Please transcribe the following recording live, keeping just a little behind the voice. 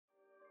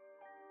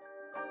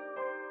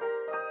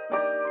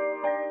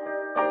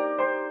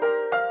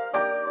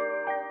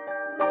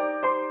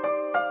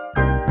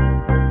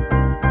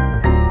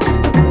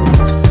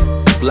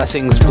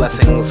Blessings,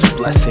 blessings,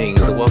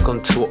 blessings.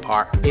 Welcome to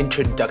our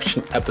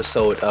introduction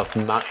episode of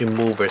Mountain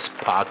Movers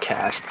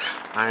Podcast.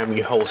 I am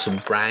your host,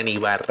 Brian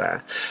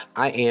Ibarra.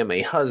 I am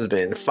a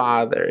husband,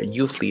 father,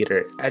 youth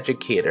leader,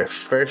 educator,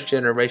 first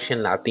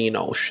generation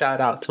Latino.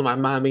 Shout out to my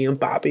mommy and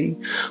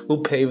papi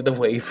who paved the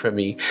way for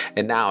me.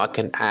 And now I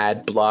can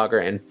add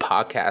blogger and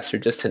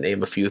podcaster just to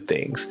name a few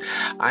things.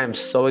 I am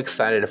so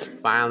excited to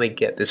finally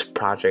get this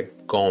project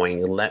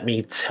going. Let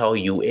me tell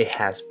you, it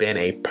has been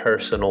a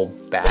personal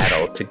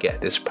battle to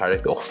get this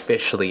project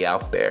officially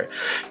out there,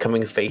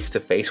 coming face to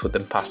face with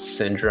imposter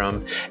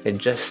syndrome and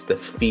just the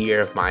fear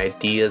of my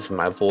ideas and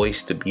my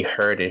voice to be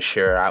heard and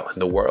shared out in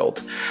the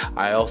world.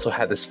 I also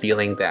had this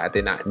feeling that I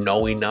did not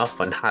know enough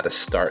on how to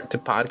start the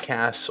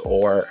podcast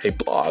or a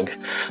blog.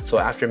 So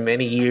after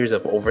many years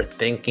of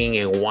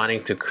overthinking and wanting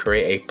to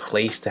create a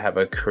place to have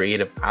a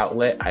creative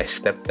outlet, I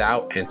stepped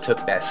out and took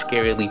that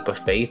scary leap of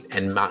faith,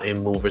 and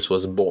Mountain Movers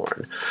was born.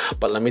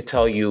 But let me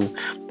tell you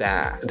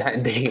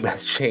that name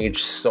has changed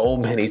so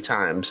many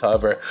times.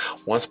 However,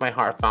 once my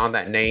heart found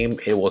that name,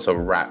 it was a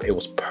wrap. It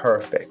was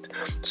perfect.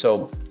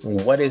 So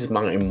what is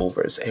Mountain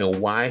Movers,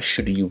 and why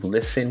should you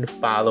listen,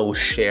 follow,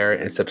 share,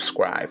 and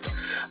subscribe?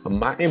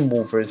 Mountain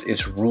Movers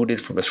is rooted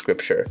from a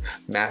scripture,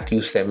 Matthew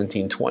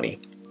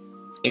 17:20.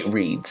 It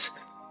reads,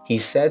 "He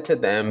said to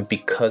them,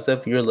 because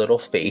of your little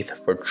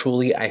faith, for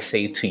truly I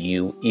say to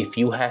you, if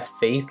you have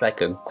faith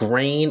like a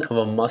grain of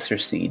a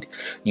mustard seed,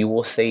 you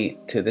will say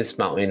to this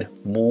mountain,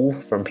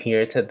 move from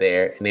here to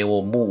there, and it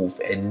will move,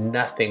 and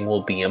nothing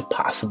will be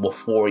impossible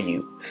for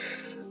you."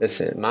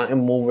 Listen,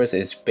 Mountain Movers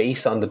is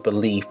based on the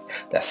belief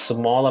that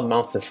small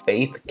amounts of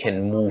faith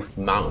can move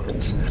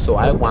mountains. So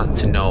I want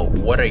to know,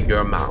 what are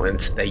your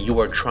mountains that you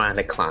are trying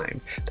to climb,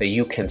 that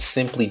you can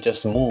simply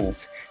just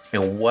move?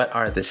 And what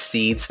are the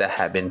seeds that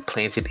have been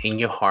planted in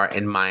your heart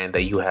and mind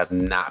that you have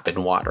not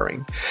been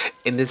watering?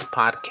 In this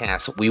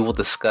podcast, we will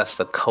discuss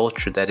the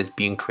culture that is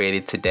being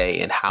created today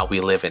and how we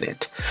live in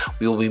it.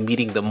 We will be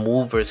meeting the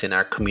movers in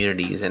our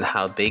communities and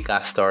how they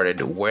got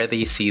started, where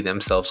they see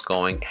themselves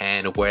going,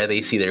 and where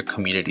they see their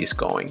communities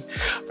going.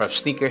 From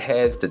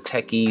sneakerheads to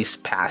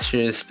techies,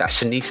 pastors,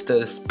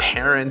 fashionistas,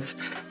 parents,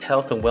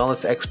 health and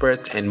wellness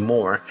experts, and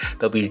more,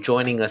 they'll be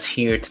joining us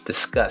here to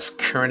discuss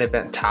current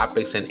event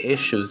topics and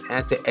issues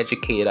and to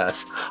educate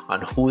us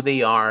on who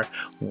they are,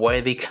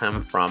 where they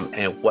come from,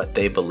 and what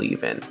they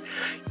believe in.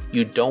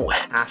 You don't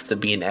have to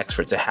be an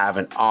expert to have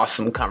an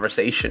awesome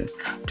conversation.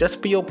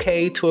 Just be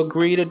okay to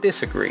agree to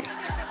disagree.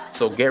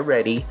 So get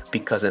ready,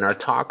 because in our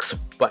talks,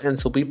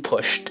 buttons will be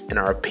pushed and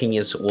our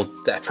opinions will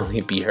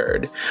definitely be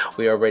heard.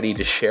 We are ready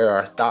to share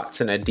our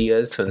thoughts and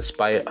ideas to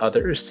inspire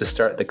others to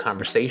start the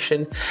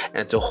conversation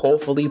and to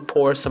hopefully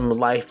pour some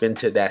life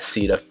into that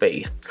seed of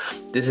faith.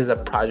 This is a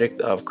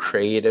project of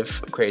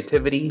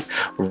creativity,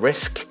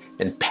 risk,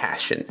 and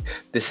passion.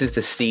 This is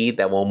the seed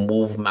that will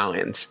move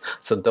mountains.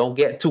 So don't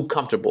get too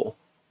comfortable.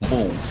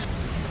 Move.